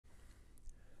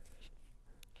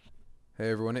Hey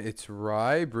everyone, it's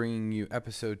Rye bringing you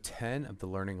episode 10 of the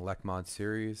Learning Lekmod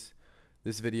series.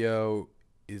 This video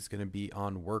is going to be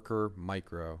on worker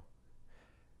micro.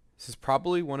 This is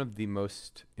probably one of the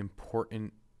most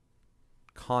important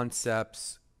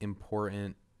concepts,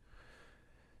 important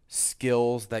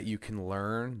skills that you can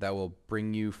learn that will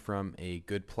bring you from a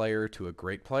good player to a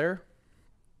great player.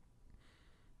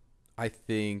 I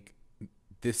think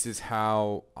this is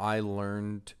how I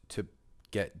learned to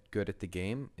get good at the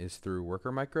game, is through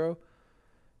worker micro.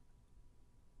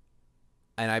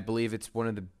 And I believe it's one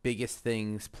of the biggest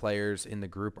things players in the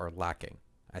group are lacking.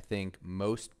 I think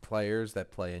most players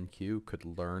that play NQ could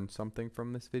learn something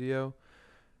from this video.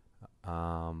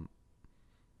 Um,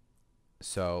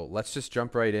 so let's just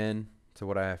jump right in to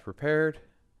what I have prepared,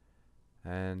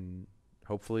 and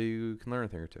hopefully you can learn a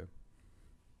thing or two.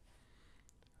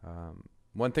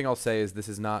 One thing I'll say is this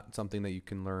is not something that you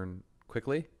can learn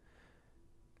quickly.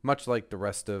 Much like the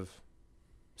rest of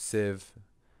Civ,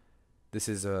 this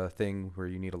is a thing where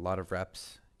you need a lot of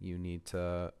reps. You need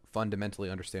to fundamentally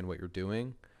understand what you're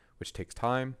doing, which takes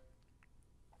time.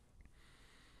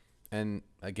 And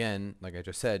again, like I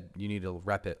just said, you need to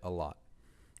rep it a lot.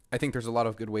 I think there's a lot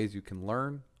of good ways you can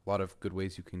learn, a lot of good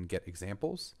ways you can get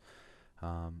examples.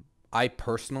 I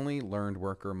personally learned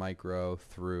worker micro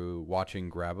through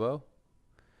watching Grabo.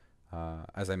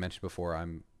 As I mentioned before,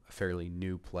 I'm a fairly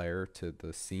new player to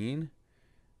the scene,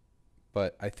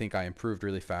 but I think I improved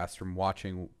really fast from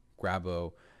watching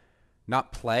Grabo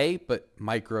not play, but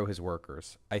micro his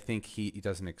workers. I think he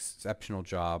does an exceptional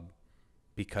job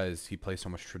because he plays so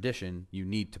much tradition. You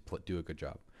need to do a good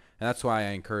job. And that's why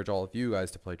I encourage all of you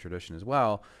guys to play tradition as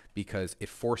well, because it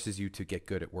forces you to get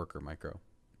good at worker micro.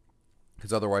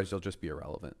 Because otherwise you'll just be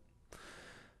irrelevant.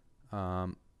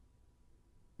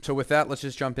 So with that, let's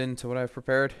just jump into what I've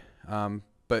prepared.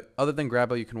 But other than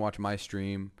Grabo, you can watch my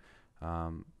stream.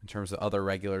 In terms of other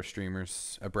regular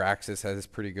streamers, Abraxas has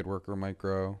pretty good worker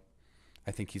micro.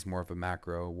 I think he's more of a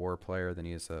macro war player than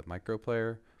he is a micro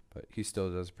player, but he still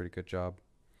does a pretty good job.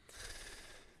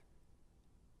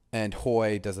 And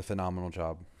Hoy does a phenomenal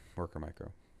job worker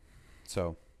micro.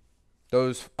 So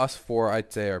us four,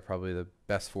 I'd say, are probably the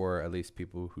best for at least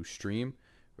people who stream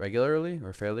regularly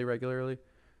or fairly regularly.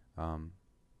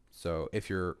 So if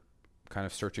you're kind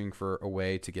of searching for a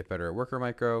way to get better at worker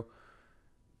micro,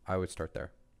 I would start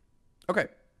there. Okay.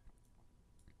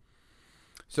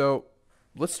 So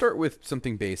let's start with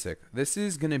something basic. This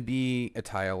is going to be a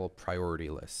tile priority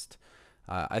list.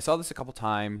 I saw this a couple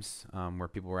times where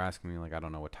people were asking me, like, I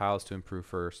don't know what tiles to improve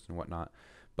first and whatnot.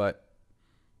 But,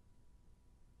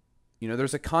 you know,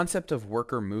 there's a concept of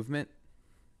worker movement.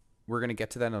 We're going to get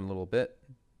to that in a little bit.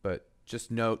 But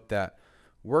just note that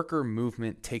worker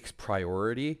movement takes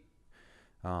priority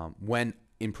when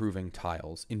improving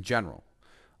tiles in general.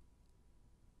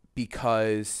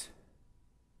 Because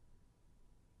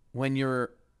when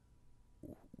you're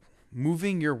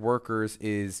moving your workers,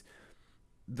 is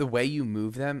the way you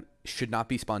move them should not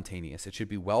be spontaneous. It should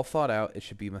be well thought out. It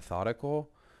should be methodical.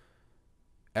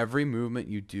 Every movement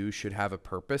you do should have a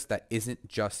purpose that isn't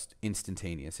just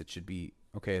instantaneous. It should be,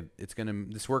 okay,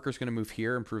 this worker's gonna move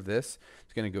here, improve this.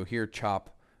 It's gonna go here,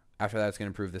 chop. After that, it's gonna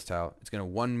improve this tile. It's gonna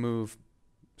one move,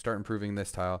 start improving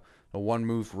this tile. A one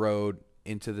move road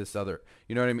into this other.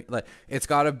 You know what I mean? Like, it's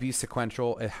gotta be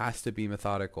sequential. It has to be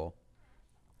methodical.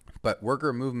 But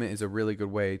worker movement is a really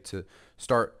good way to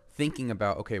start thinking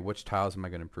about, okay, which tiles am I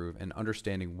going to improve, and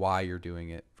understanding why you're doing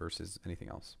it versus anything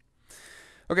else.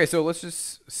 Okay, so let's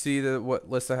just see what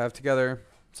list I have together.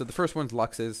 So the first one's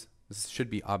Luxes. This should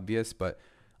be obvious, but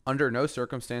under no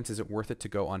circumstance is it worth it to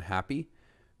go unhappy,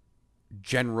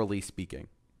 generally speaking.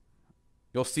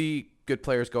 You'll see good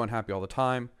players go unhappy all the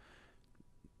time.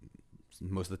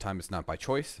 Most of the time it's not by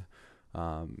choice.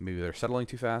 Maybe they're settling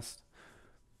too fast.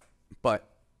 But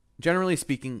generally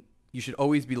speaking, you should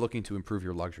always be looking to improve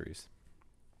your luxuries.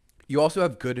 You also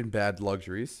have good and bad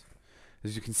luxuries.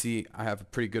 As you can see, I have a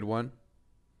pretty good one,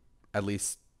 at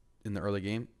least in the early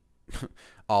game.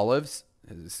 Olives.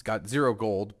 It's got 0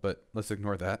 gold, but let's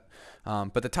ignore that.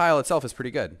 But the tile itself is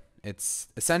pretty good. It's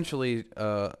essentially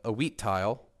a wheat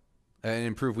tile, an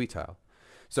improved wheat tile.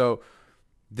 So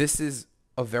this is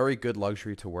a very good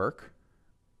luxury to work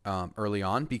early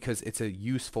on, because it's a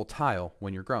useful tile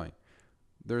when you're growing.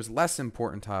 There's less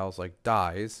important tiles like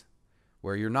dyes,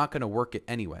 where you're not going to work it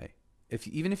anyway.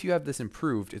 Even if you have this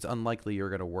improved, it's unlikely you're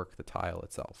going to work the tile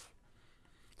itself.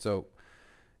 So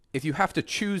if you have to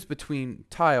choose between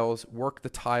tiles, work the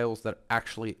tiles that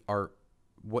actually are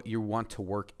what you want to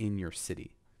work in your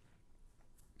city.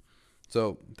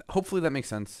 So hopefully that makes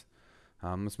sense.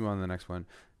 Let's move on to the next one.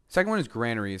 Second one is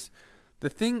granaries. The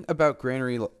thing about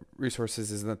granary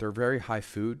resources is that they're very high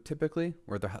food typically,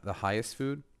 or the highest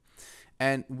food.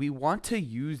 And we want to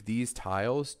use these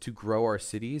tiles to grow our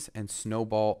cities and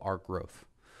snowball our growth.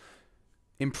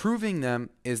 Improving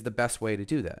them is the best way to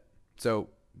do that. So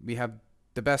we have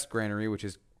the best granary, which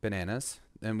is bananas.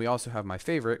 And we also have my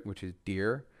favorite, which is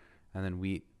deer, and then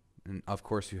wheat. And of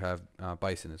course, you have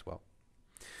bison as well.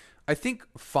 I think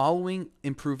following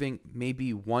improving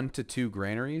maybe 1 to 2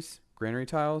 granary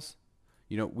tiles.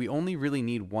 We only really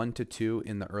need 1 to 2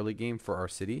 in the early game for our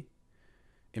city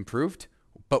improved,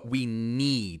 but we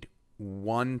need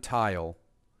 1 tile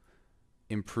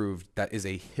improved that is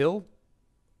a hill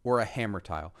or a hammer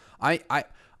tile.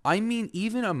 I mean,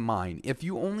 even a mine. If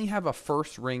you only have a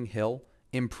first ring hill,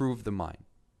 improve the mine,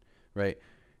 right?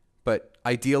 But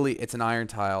ideally, it's an iron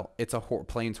tile, it's a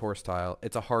plains horse tile,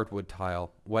 it's a hardwood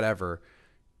tile, whatever.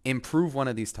 Improve one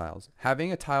of these tiles.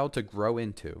 Having a tile to grow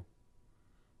into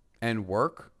and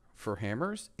work for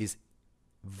hammers is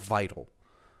vital.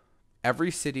 Every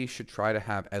city should try to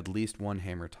have at least 1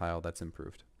 hammer tile that's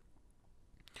improved.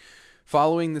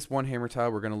 Following this 1 hammer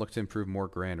tile, we're going to look to improve more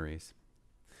granaries.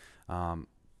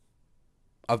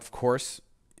 Of course,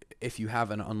 if you have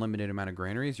an unlimited amount of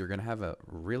granaries, you're going to have a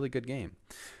really good game.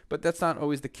 But that's not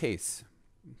always the case.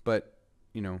 But,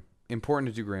 important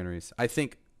to do granaries. I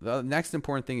think the next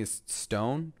important thing is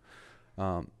stone.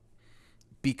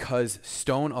 Because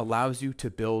stone allows you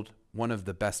to build one of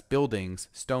the best buildings,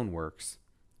 stoneworks,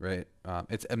 right?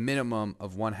 It's a minimum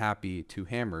of 1 happy 2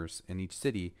 hammers in each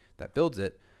city that builds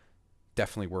it.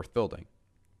 Definitely worth building.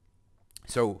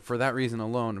 So for that reason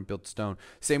alone, build stone.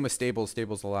 Same with stables.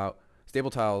 Stable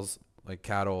tiles like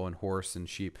cattle and horse and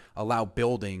sheep allow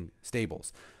building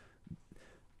stables.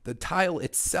 The tile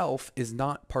itself is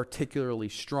not particularly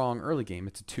strong early game.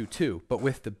 It's a 2-2. But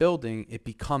with the building, it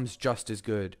becomes just as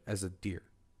good as a deer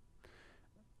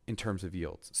in terms of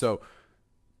yields. So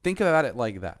think about it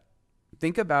like that.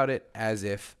 Think about it as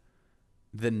if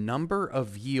the number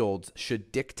of yields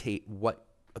should dictate what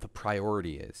the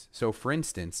priority is. So for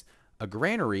instance, a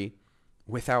granary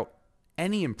without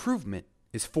any improvement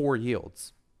is 4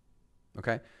 yields.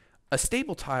 Okay? A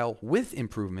stable tile with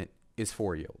improvement is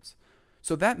 4 yields.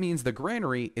 So that means the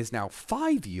granary is now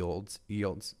 5 yields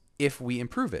if we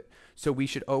improve it. So we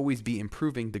should always be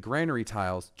improving the granary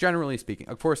tiles, generally speaking.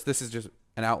 Of course, this is just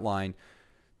an outline.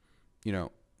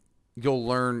 You'll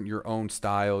learn your own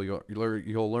style.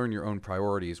 You'll learn your own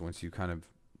priorities once you kind of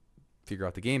figure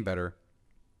out the game better.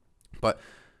 But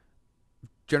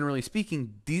generally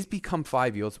speaking, these become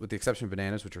 5 yields, with the exception of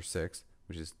bananas, which are 6,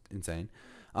 which is insane.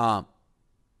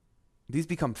 These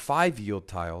become 5 yield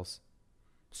tiles.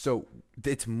 So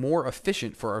it's more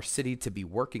efficient for our city to be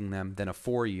working them than a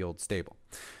 4 yield stable.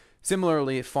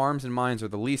 Similarly, farms and mines are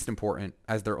the least important,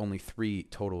 as there are only 3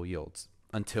 total yields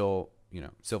until,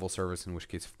 civil service, in which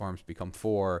case farms become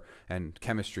 4, and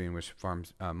chemistry, in which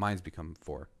mines become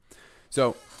 4.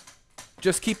 So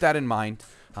just keep that in mind.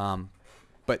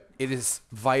 But it is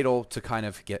vital to kind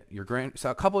of get your so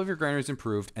a couple of your granaries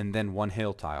improved, and then 1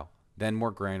 hill tile, then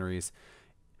more granaries.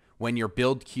 When your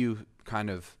build queue kind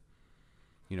of,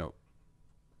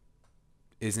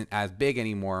 isn't as big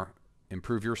anymore,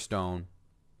 improve your stone,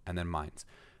 and then mines.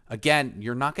 Again,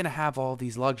 you're not going to have all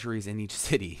these luxuries in each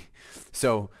city.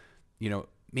 So,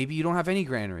 maybe you don't have any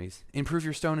granaries. Improve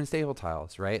your stone and stable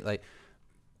tiles, right?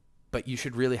 But you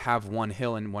should really have 1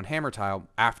 hill and 1 hammer tile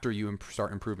after you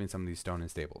start improving some of these stone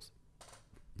and stables.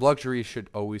 Luxury should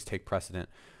always take precedent.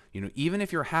 Even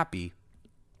if you're happy,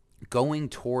 going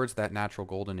towards that natural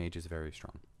golden age is very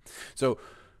strong. So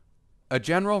a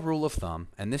general rule of thumb,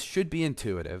 and this should be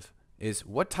intuitive, is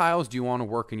what tiles do you want to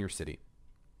work in your city?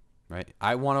 Right?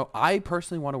 I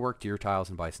personally want to work deer tiles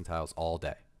and bison tiles all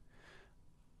day.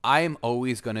 I am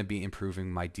always going to be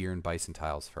improving my deer and bison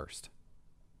tiles first.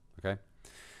 Okay?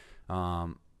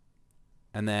 And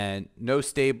then no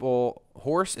stable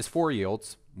horse is 4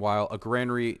 yields, while a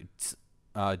granary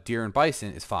deer and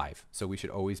bison is 5. So we should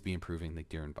always be improving the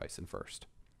deer and bison first.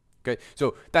 Okay,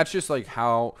 so that's just like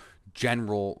how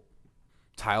general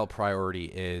tile priority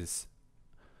is.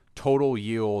 Total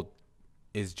yield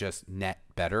is just net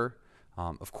better.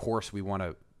 Of course, we want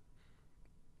to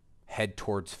head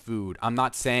towards food. I'm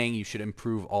not saying you should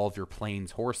improve all of your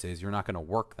plains horses. You're not going to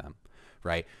work them,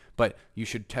 right? But you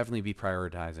should definitely be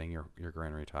prioritizing your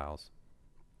granary tiles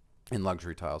and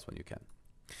luxury tiles when you can.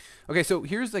 Okay, so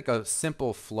here's like a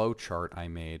simple flow chart I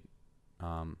made.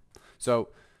 So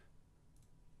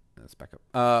let's back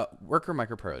up. Worker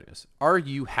micro priorities. Are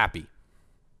you happy?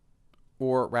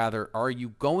 Or rather, are you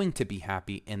going to be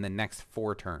happy in the next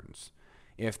 4 turns?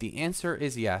 If the answer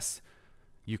is yes,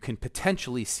 you can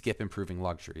potentially skip improving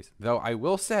luxuries. Though I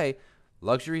will say,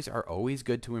 Luxuries are always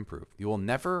good to improve. You will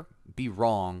never be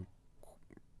wrong,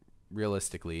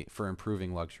 realistically, for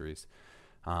improving luxuries.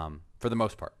 For the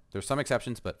most part, there's some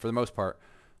exceptions, but for the most part,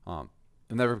 you'll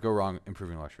never go wrong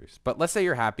improving luxuries. But let's say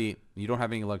you're happy, you don't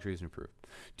have any luxuries to improve.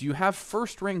 Do you have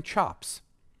first ring chops?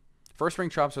 First ring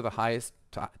chops are the highest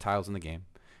tiles in the game.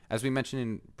 As we mentioned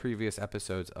in previous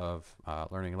episodes of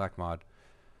learning Lekmod,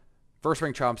 first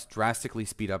ring chops drastically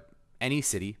speed up any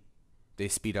city. They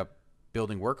speed up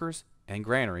building workers and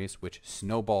granaries, which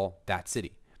snowball that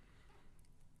city.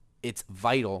 It's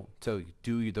vital to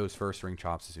do those first ring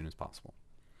chops as soon as possible.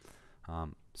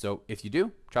 So if you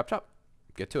do, chop,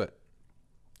 get to it.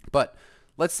 But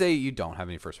let's say you don't have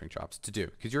any first ring chops to do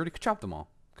because you already chopped them all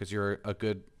because you're a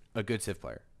good Civ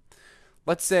player.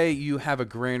 Let's say you have a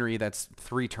granary that's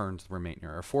 3 turns remaining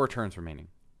or 4 turns remaining.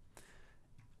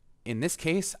 In this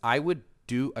case, I would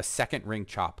do a second ring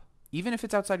chop, even if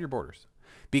it's outside your borders,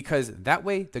 because that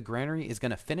way the granary is going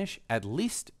to finish at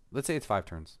least, let's say it's 5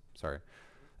 turns. Sorry.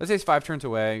 Let's say it's 5 turns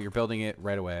away. You're building it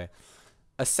right away.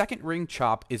 A second ring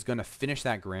chop is going to finish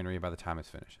that granary by the time it's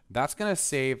finished. That's going to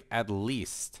save at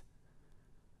least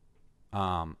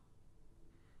 2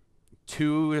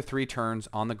 to 3 turns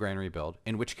on the granary build,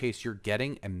 in which case you're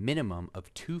getting a minimum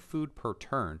of 2 food per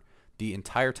turn the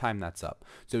entire time that's up.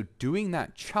 So doing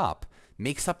that chop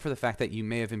makes up for the fact that you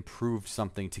may have improved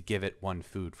something to give it 1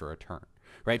 food for a turn,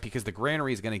 right? Because the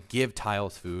granary is going to give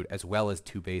tiles food as well as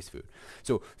 2 base food.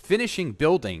 So finishing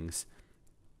buildings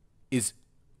is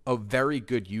a very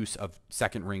good use of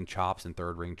second ring chops and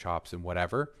third ring chops and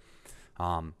whatever.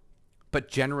 But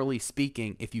generally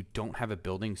speaking, if you don't have a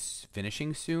building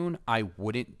finishing soon, I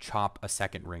wouldn't chop a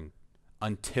second ring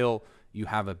until you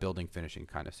have a building finishing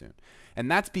kind of soon.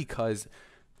 And that's because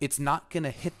it's not going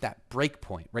to hit that break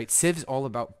point, right? Civ's all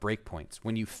about break points.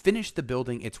 When you finish the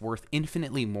building, it's worth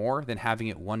infinitely more than having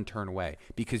it 1 turn away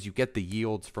because you get the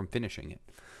yields from finishing it.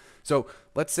 So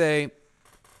let's say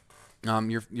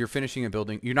you're finishing a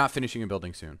building. You're not finishing a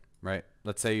building soon, right?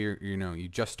 Let's say you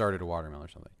just started a watermill or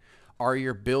something. Are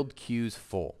your build queues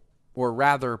full? Or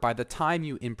rather, by the time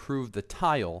you improve the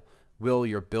tile, will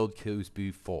your build queues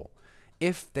be full?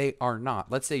 If they are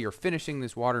not, let's say you're finishing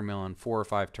this watermill in 4 or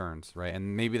 5 turns, right?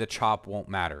 And maybe the chop won't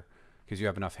matter because you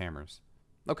have enough hammers.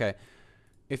 Okay.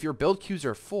 If your build queues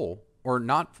are full or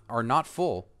not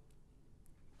full,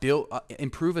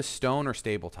 improve a stone or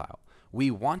stable tile.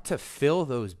 We want to fill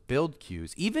those build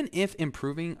queues, even if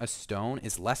improving a stone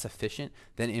is less efficient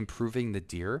than improving the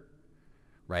deer,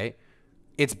 right?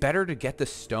 It's better to get the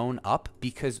stone up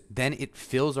because then it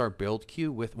fills our build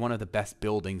queue with one of the best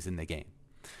buildings in the game.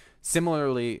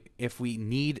 Similarly, if we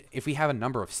have a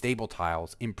number of stable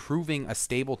tiles, improving a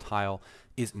stable tile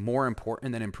is more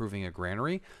important than improving a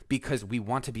granary because we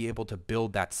want to be able to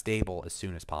build that stable as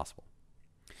soon as possible.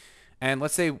 And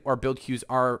let's say our build queues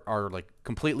are like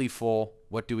completely full.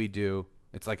 What do?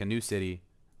 It's like a new city.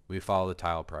 We follow the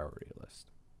tile priority list.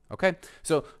 Okay,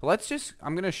 so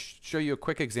I'm going to show you a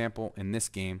quick example in this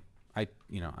game. I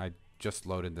just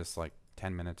loaded this like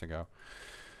 10 minutes ago.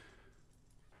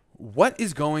 What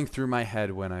is going through my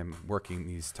head when I'm working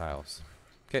these tiles?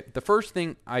 Okay, the first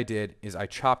thing I did is I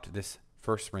chopped this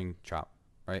first ring chop,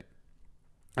 right?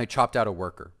 I chopped out a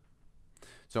worker.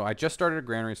 So I just started a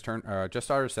granary's turn, just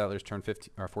started a settler's turn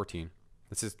 15 or 14.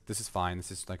 This is fine.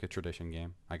 This is like a tradition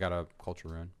game. I got a culture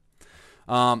rune.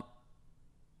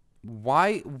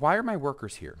 Why are my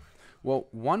workers here? Well,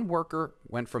 1 worker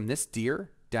went from this deer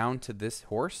down to this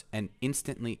horse and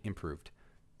instantly improved.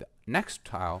 The next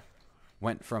tile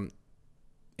went from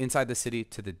inside the city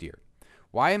to the deer.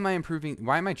 Why am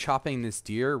I chopping this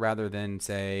deer rather than,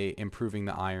 say, improving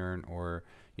the iron or,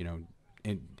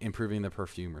 improving the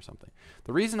perfume or something?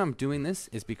 The reason I'm doing this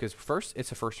is because first,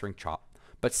 it's a first ring chop.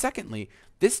 But secondly,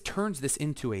 this turns this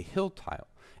into a hill tile.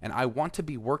 And I want to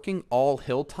be working all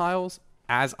hill tiles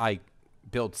as I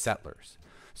build settlers.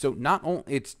 So not only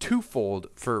it's twofold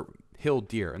for hill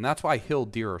deer, and that's why hill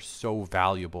deer are so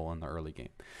valuable in the early game,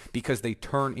 because they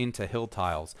turn into hill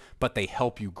tiles, but they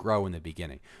help you grow in the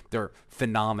beginning. They're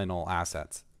phenomenal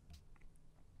assets.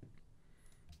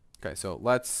 Okay, so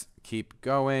let's keep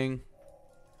going.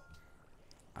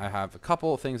 I have a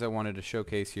couple of things I wanted to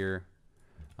showcase here.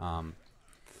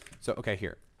 Okay,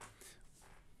 here.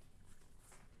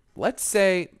 Let's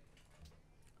say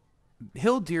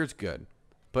hill deer's good,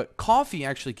 but coffee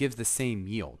actually gives the same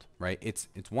yield, right? It's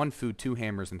 1 food, 2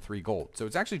 hammers, and 3 gold. So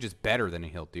it's actually just better than a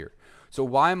hill deer. So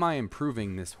why am I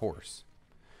improving this horse?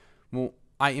 Well,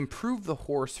 I improve the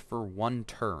horse for 1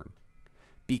 turn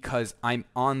because I'm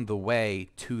on the way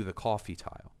to the coffee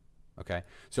tile. Okay,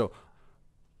 so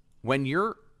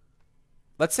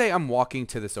let's say I'm walking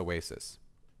to this oasis.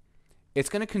 it's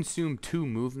going to consume 2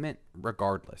 movement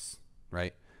regardless,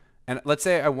 right? And let's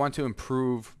say I want to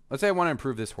improve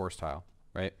this horse tile,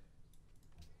 right?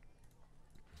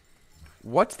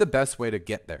 What's the best way to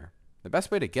get there? The best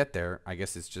way to get there, I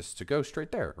guess, is just to go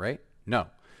straight there, right? No.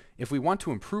 If we want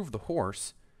to improve the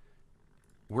horse,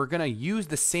 we're going to use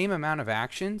the same amount of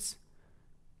actions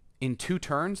in 2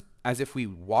 turns as if we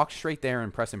walk straight there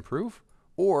and press improve,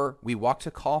 or we walk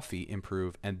to coffee,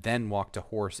 improve, and then walk to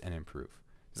horse and improve.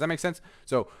 Does that make sense?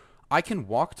 So I can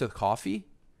walk to coffee,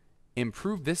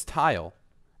 improve this tile,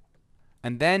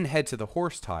 and then head to the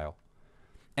horse tile.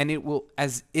 And it will,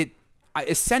 I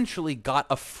essentially got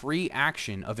a free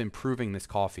action of improving this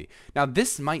coffee. Now,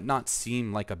 this might not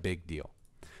seem like a big deal,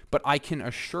 but I can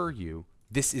assure you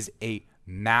this is a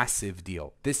massive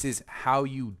deal. This is how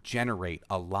you generate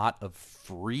a lot of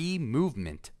free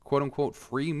movement, quote unquote,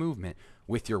 free movement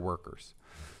with your workers.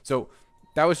 So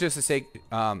that was just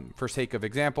for sake of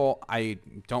example. I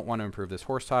don't want to improve this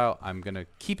horse tile. I'm going to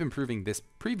keep improving this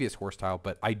previous horse tile,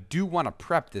 but I do want to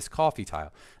prep this coffee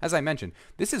tile. As I mentioned,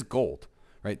 this is gold,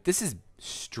 right? This is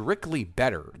strictly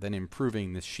better than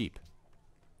improving this sheep,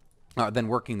 than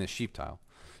working this sheep tile.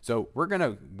 So we're going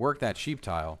to work that sheep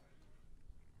tile,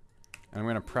 and I'm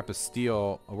going to prep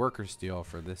a worker steel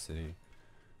for this city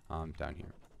down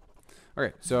here.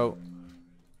 Okay, so I'm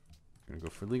going to go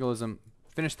for legalism.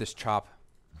 Finish this chop.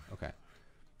 Okay.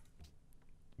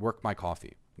 Work my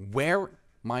coffee. Whenever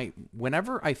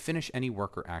I finish any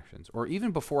worker actions, or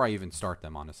even before I even start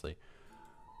them, honestly,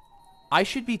 I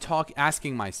should be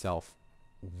asking myself,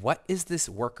 what is this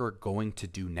worker going to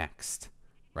do next,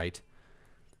 right?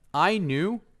 I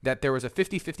knew that there was a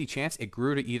 50-50 chance it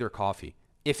grew to either coffee.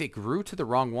 If it grew to the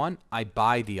wrong one, I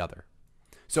buy the other.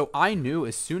 So I knew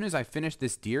as soon as I finish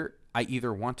this deer, I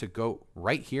either want to go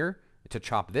right here to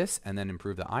chop this and then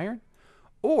improve the iron,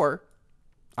 or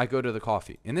I go to the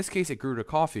coffee. In this case, it grew to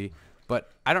coffee,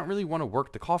 but I don't really want to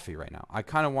work the coffee right now. I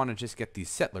kind of want to just get these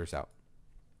settlers out.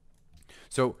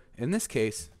 So in this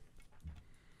case,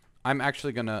 I'm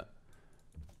actually going to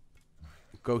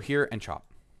go here and chop.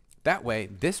 That way,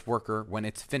 this worker, when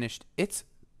it's finished, its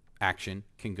action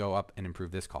can go up and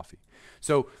improve this coffee.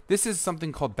 So this is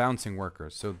something called bouncing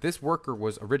workers. So this worker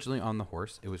was originally on the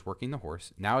horse. It was working the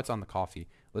horse. Now it's on the coffee.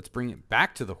 Let's bring it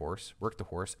back to the horse, work the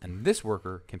horse, and this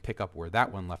worker can pick up where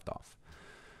that one left off.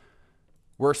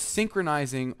 We're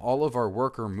synchronizing all of our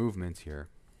worker movements here.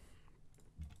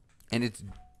 And it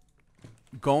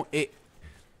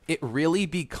really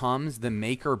becomes the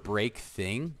make or break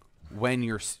thing when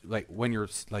you're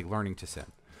learning to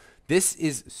sim. This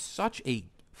is such a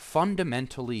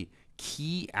fundamentally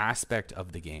key aspect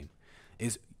of the game,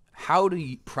 is how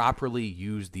to properly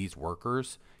use these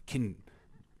workers can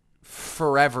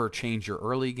forever change your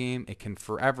early game. It can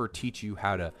forever teach you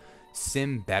how to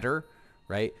sim better,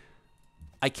 right?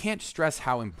 I can't stress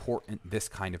how important this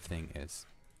kind of thing is.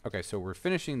 Okay, so we're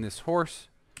finishing this horse.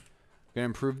 We're going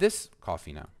to improve this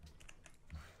coffee now.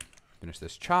 Finish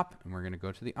this chop, and we're going to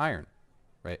go to the iron,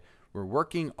 right? We're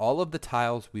working all of the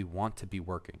tiles we want to be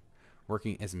working.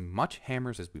 Working as much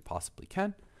hammers as we possibly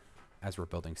can as we're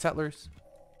building settlers.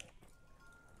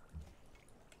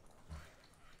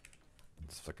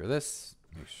 Let's flicker this.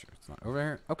 Make sure it's not over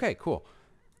here. Okay, cool.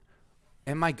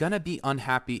 Am I going to be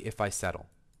unhappy if I settle?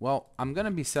 Well, I'm going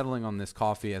to be settling on this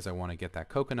coffee as I want to get that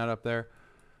coconut up there.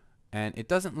 And it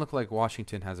doesn't look like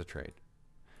Washington has a trade.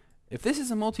 If this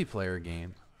is a multiplayer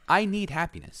game, I need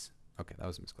happiness. Okay, that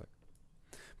was a misclick.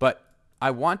 But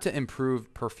I want to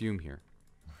improve perfume here,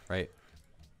 right?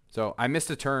 So I missed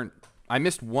a turn. I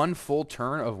missed one full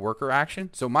turn of worker action.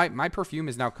 So my perfume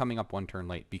is now coming up 1 turn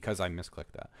late because I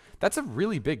misclicked that. That's a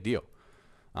really big deal.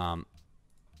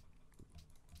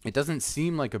 It doesn't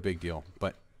seem like a big deal,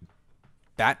 but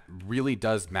that really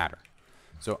does matter.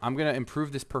 So I'm going to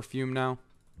improve this perfume now.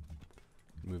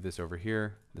 Move this over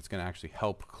here. That's going to actually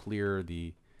help clear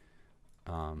the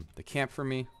camp for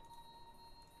me.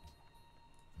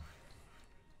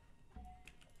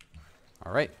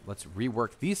 All right, let's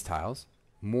rework these tiles.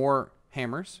 More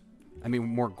hammers.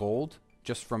 More gold,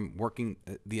 just from working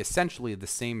essentially the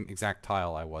same exact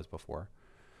tile I was before.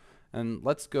 And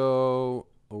let's go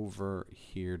over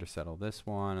here to settle this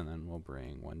one, and then we'll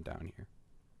bring one down here.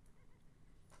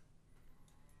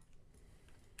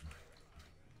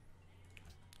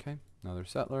 Okay, another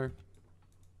settler.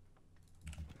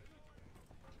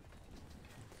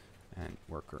 And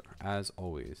worker, as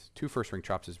always. 2 first ring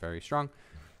chops is very strong.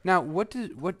 Now, we're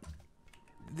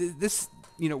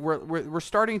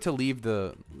starting to leave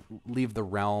the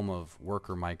realm of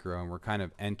worker micro, and we're kind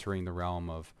of entering the realm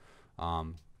of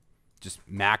just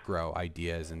macro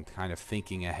ideas and kind of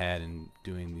thinking ahead and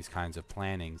doing these kinds of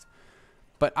plannings.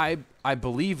 But I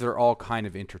believe they're all kind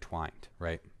of intertwined,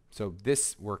 right? So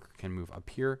this worker can move up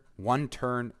here, 1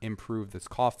 turn, improve this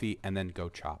coffee, and then go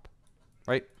chop,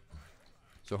 right?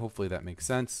 So hopefully that makes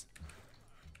sense.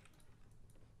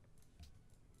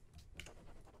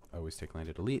 Always take land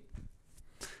to delete.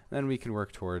 Then we can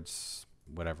work towards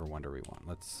whatever wonder we want.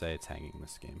 Let's say it's hanging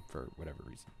this game for whatever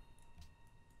reason.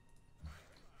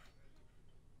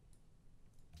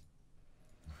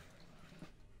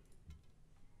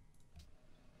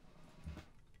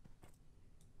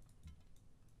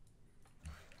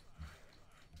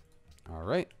 All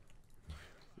right.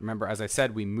 Remember, as I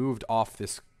said, we moved off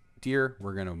this deer.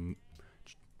 We're going to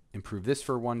improve this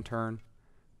for 1 turn.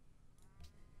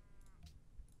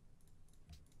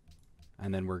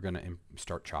 And then we're going to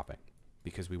start chopping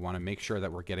because we want to make sure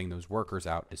that we're getting those workers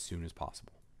out as soon as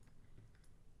possible.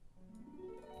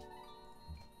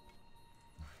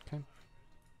 Okay.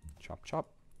 Chop, chop.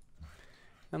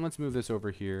 And let's move this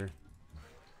over here.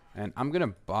 And I'm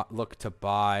going to look to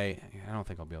buy, I don't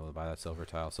think I'll be able to buy that silver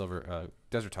tile.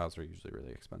 Desert tiles are usually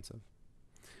really expensive.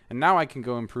 And now I can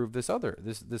go improve this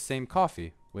same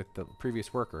coffee with the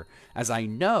previous worker. As I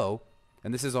know,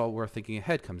 and this is all where thinking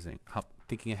ahead comes in.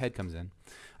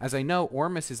 As I know,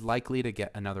 Ormus is likely to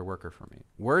get another worker for me.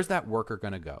 Where's that worker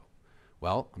going to go?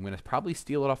 Well, I'm going to probably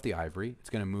steal it off the ivory. It's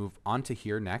going to move onto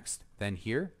here next, then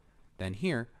here, then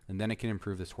here, and then it can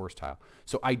improve this horse tile.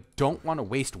 So I don't want to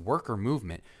waste worker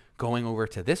movement going over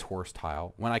to this horse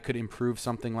tile when I could improve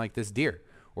something like this deer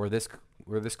or this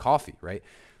coffee, right?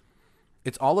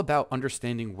 It's all about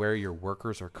understanding where your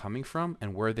workers are coming from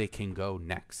and where they can go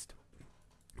next.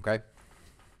 Okay.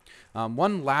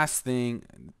 One last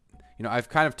thing, I've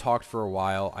kind of talked for a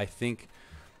while. I think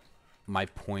my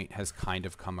point has kind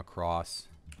of come across.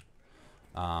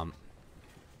 Yeah,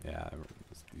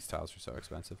 these tiles are so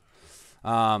expensive.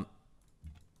 Yep,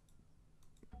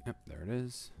 there it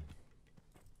is.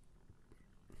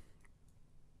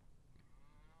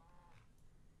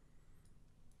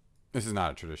 This is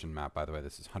not a tradition map, by the way.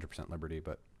 This is 100% Liberty,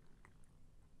 but,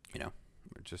 we're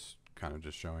just kind of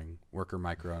just showing worker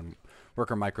micro, and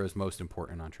worker micro is most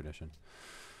important on tradition.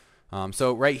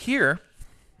 So right here,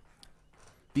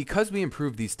 because we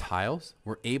improved these tiles,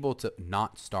 we're able to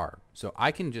not starve. So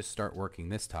I can just start working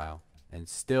this tile, and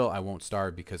still I won't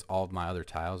starve because all of my other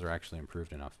tiles are actually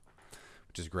improved enough,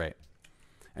 which is great.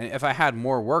 And if I had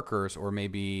more workers, or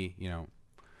maybe,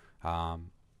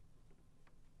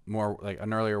 more like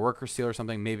an earlier worker seal or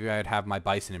something, maybe I'd have my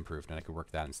bison improved and I could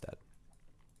work that instead.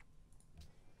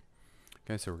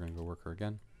 Okay, so we're gonna go worker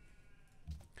again.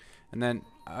 And then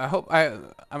I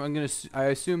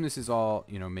assume this is all,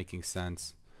 making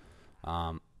sense.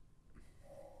 Chop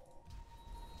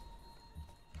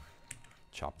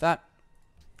that.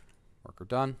 Worker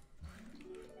done.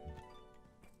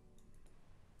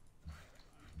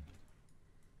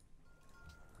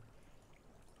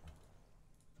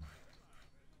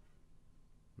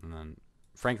 And then,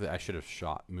 frankly, I should have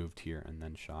moved here and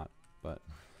then shot, but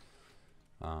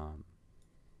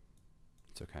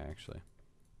it's okay actually.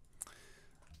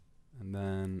 And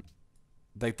then,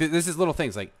 like this is little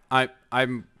things. Like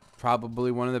I'm probably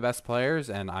one of the best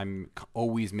players, and I'm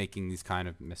always making these kind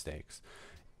of mistakes.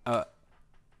 A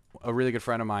really good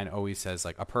friend of mine always says,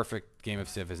 like, a perfect game of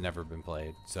Civ has never been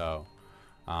played. So,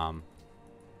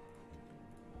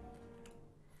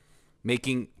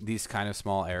 making these kind of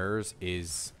small errors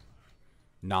is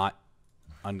not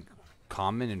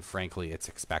uncommon, and frankly, it's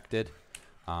expected.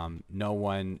 No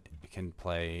one can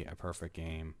play a perfect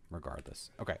game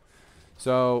regardless. Okay,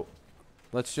 so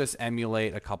let's just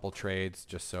emulate a couple trades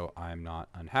just so I'm not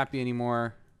unhappy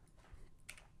anymore.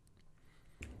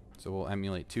 So we'll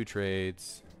emulate 2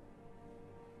 trades.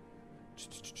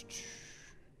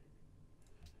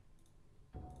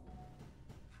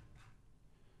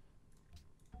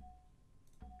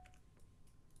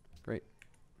 Great.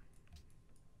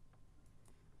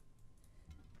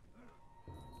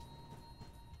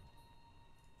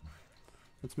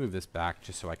 Let's move this back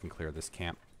just so I can clear this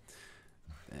camp.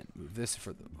 And move this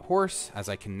for the horse, as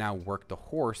I can now work the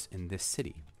horse in this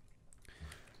city.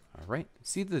 All right.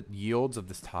 See the yields of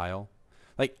this tile?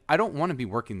 Like, I don't want to be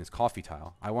working this coffee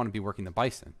tile. I want to be working the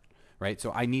bison, right?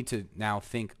 So I need to now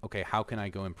think, okay, how can I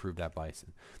go improve that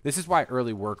bison? This is why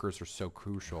early workers are so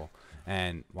crucial,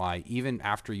 and why even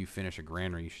after you finish a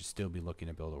granary, you should still be looking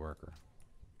to build a worker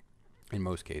in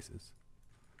most cases.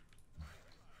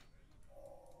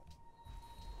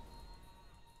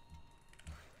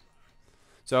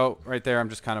 So right there, I'm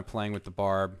just kind of playing with the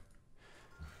barb.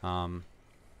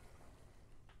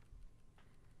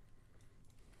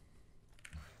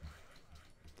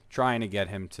 Trying to get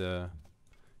him to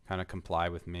kind of comply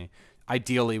with me.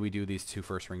 ideally we do these 2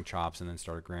 first ring chops and then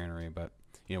start a granary, but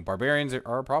you know, barbarians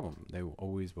are a problem. They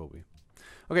always will be.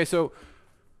 Okay, so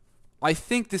I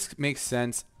think this makes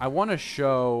sense. I want to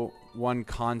show one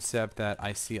concept that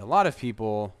I see a lot of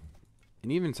people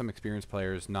and even some experienced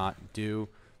players not do,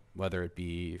 whether it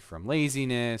be from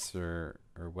laziness or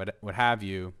what have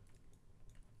you.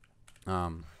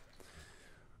 And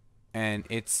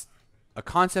it's a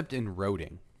concept in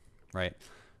roading, right?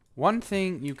 One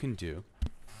thing you can do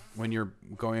when you're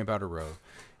going about a road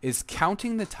is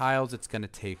counting the tiles it's going to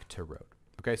take to road.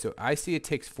 Okay, so I see it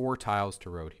takes 4 tiles to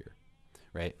road here,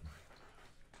 right?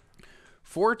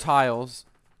 4 tiles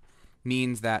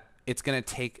means that it's going to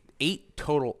take 8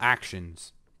 total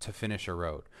actions to finish a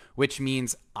road, which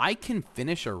means I can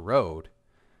finish a road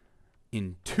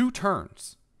in 2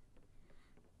 turns,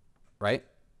 right?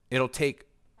 It'll take,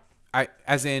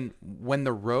 as in when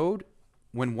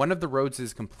one of the roads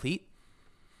is complete,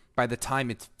 by the time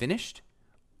it's finished,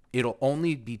 it'll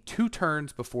only be 2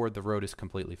 turns before the road is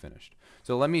completely finished.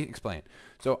 So let me explain.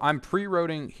 So I'm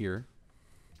pre-roading here,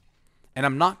 and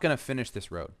I'm not going to finish this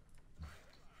road,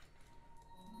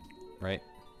 right?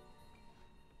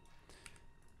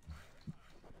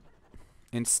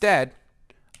 Instead,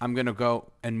 I'm going to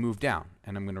go and move down,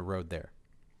 and I'm going to road there.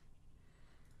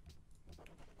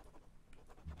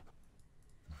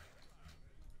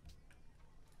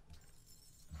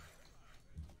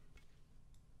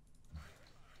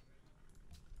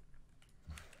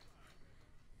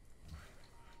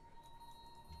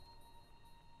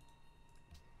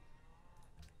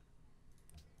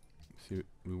 See,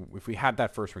 if we had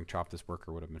that first ring chop, this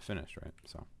worker would have been finished, right?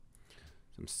 So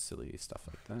some silly stuff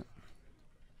like that.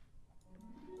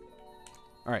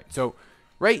 All right, so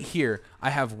right here,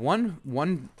 I have one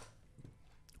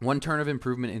turn of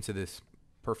improvement into this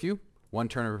perfume, 1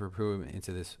 turn of improvement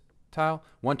into this tile,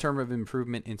 1 turn of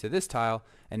improvement into this tile,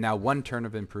 and now 1 turn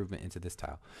of improvement into this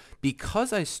tile.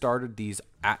 Because I started these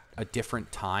at a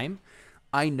different time,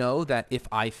 I know that if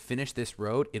I finish this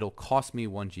road, it'll cost me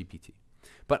 1 GPT.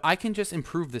 But I can just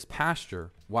improve this pasture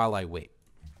while I wait,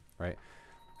 right?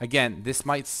 Again, this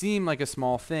might seem like a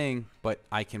small thing, but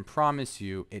I can promise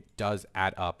you it does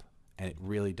add up, and it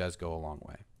really does go a long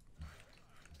way.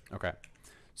 Okay,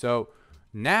 so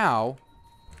now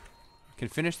I can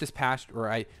finish this pasture,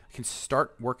 or I can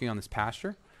start working on this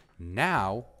pasture.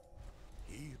 Now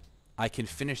I can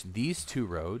finish these 2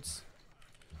 roads.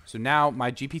 So now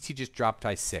my GPT just dropped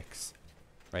by 6,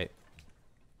 right?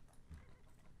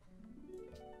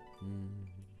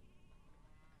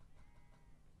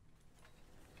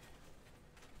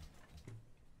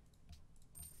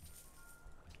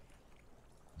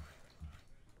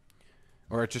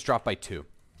 Or it just dropped by 2.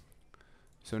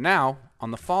 So now,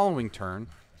 on the following turn,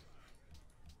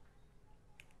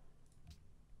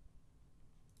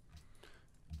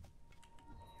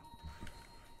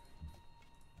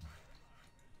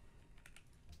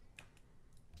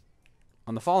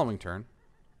 I'm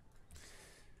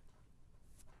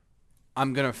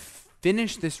going to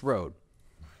finish this road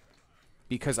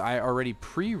because I already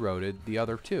pre-roaded the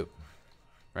other 2,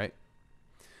 right?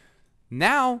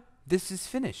 Now, this is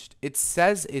finished. It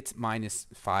says it's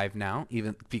 -5 now,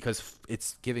 even because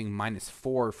it's giving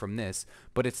 -4 from this,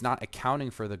 but it's not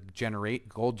accounting for the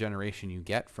gold generation you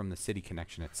get from the city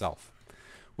connection itself,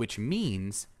 which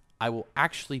means I will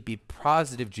actually be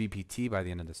positive GPT by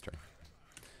the end of this turn.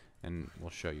 And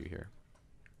we'll show you here.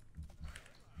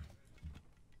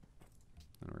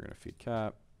 And we're going to feed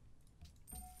cap.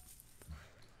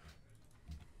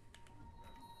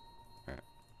 All right.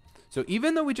 So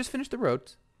even though we just finished the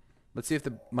roads, let's see if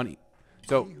the money...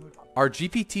 So our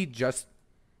GPT just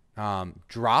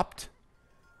dropped,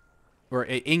 or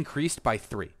it increased by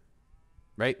 3,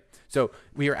 right? So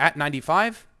we are at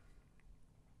 95,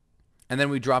 and then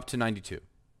we dropped to 92.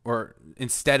 Or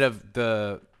instead of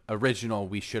the original,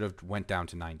 we should have went down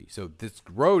to 90. So this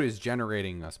road is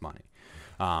generating us money.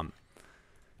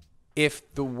 If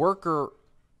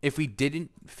we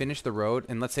didn't finish the road,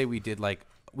 and let's say we did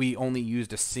we only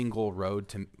used a single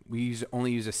road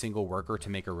only use a single worker to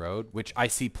make a road, which I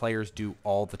see players do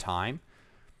all the time,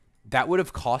 that would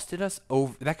have costed us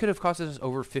that could have costed us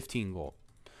over 15 gold,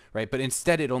 right? But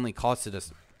instead it only costed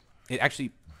us, it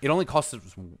only costed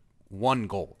us 1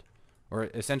 gold, or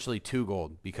essentially 2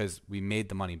 gold, because we made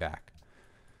the money back,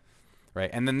 right?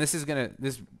 And then this is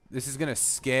gonna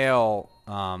scale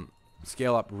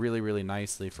up really, really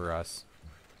nicely for us.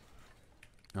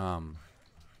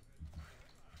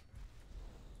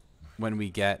 When we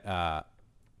get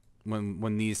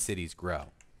when these cities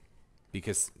grow,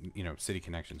 because city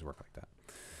connections work like that.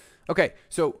 Okay,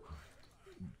 so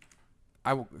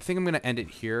I think I'm going to end it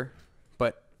here,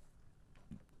 but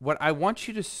what I want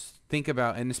you to think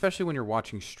about, and especially when you're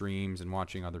watching streams and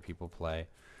watching other people play,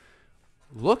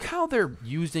 look how they're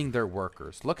using their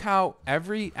workers. Look how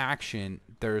every action,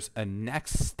 there's a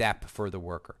next step for the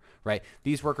worker, right?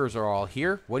 These workers are all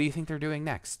here. What do you think they're doing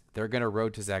next? They're going to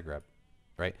road to Zagreb,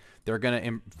 right? They're going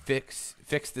to fix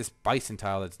this bison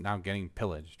tile that's now getting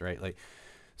pillaged, right? Like,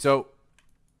 so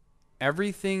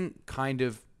everything kind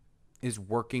of is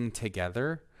working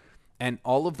together, and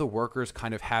all of the workers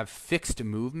kind of have fixed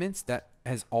movements that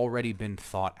has already been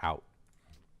thought out,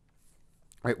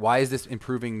 right? Why is this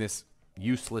improving this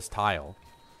useless tile?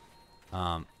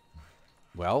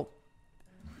 Well,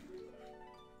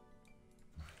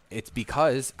 it's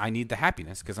because I need the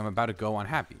happiness, because I'm about to go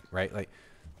unhappy, right? Like,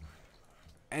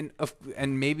 and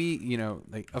maybe, you know,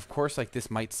 like, of course, like,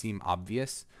 this might seem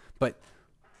obvious, but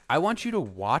I want you to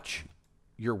watch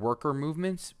your worker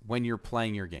movements when you're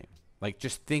playing your game. Like,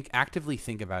 just actively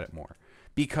think about it more,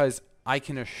 because I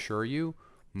can assure you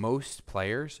most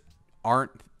players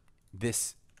aren't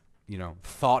this, you know,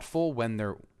 thoughtful when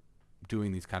they're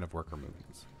doing these kind of worker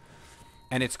movements,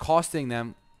 and it's costing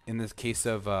them, in the case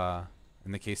of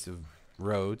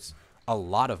roads, a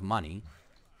lot of money,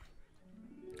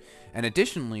 and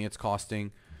additionally, it's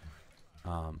costing,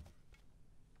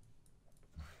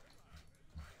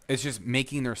 it's just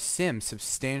making their sim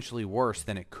substantially worse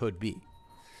than it could be.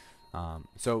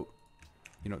 So,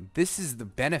 you know, this is the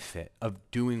benefit of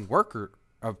doing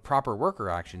proper worker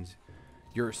actions.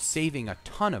 You're saving a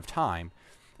ton of time,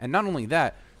 and not only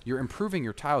that, you're improving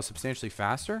your tiles substantially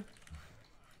faster,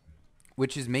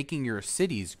 which is making your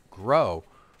cities grow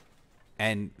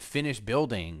and finish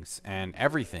buildings and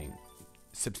everything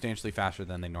substantially faster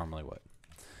than they normally would.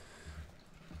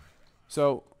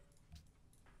 So,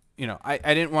 you know, I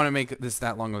didn't want to make this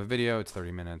that long of a video. It's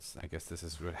 30 minutes. I guess this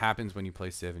is what happens when you play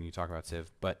Civ and you talk about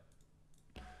Civ. But,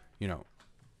 you know,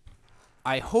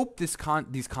 I hope these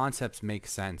concepts make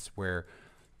sense, where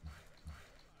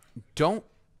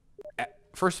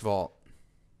first of all,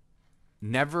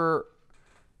 never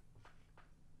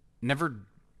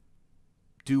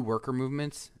do worker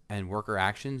movements and worker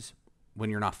actions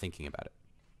when you're not thinking about it.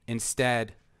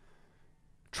 Instead,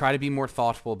 try to be more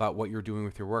thoughtful about what you're doing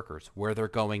with your workers, where they're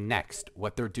going next,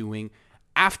 what they're doing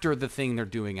after the thing they're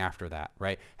doing after that,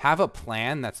 right? Have a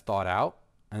plan that's thought out,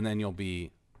 and then you'll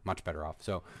be much better off.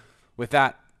 So with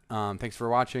that, thanks for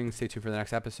watching. Stay tuned for the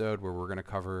next episode, where we're going to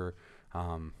cover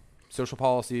social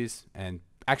policies. And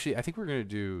actually, I think we're going to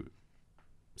do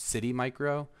city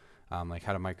micro, like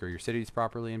how to micro your cities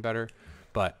properly and better.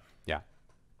 But yeah,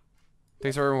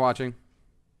 thanks for everyone watching,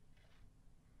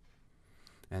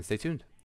 and stay tuned.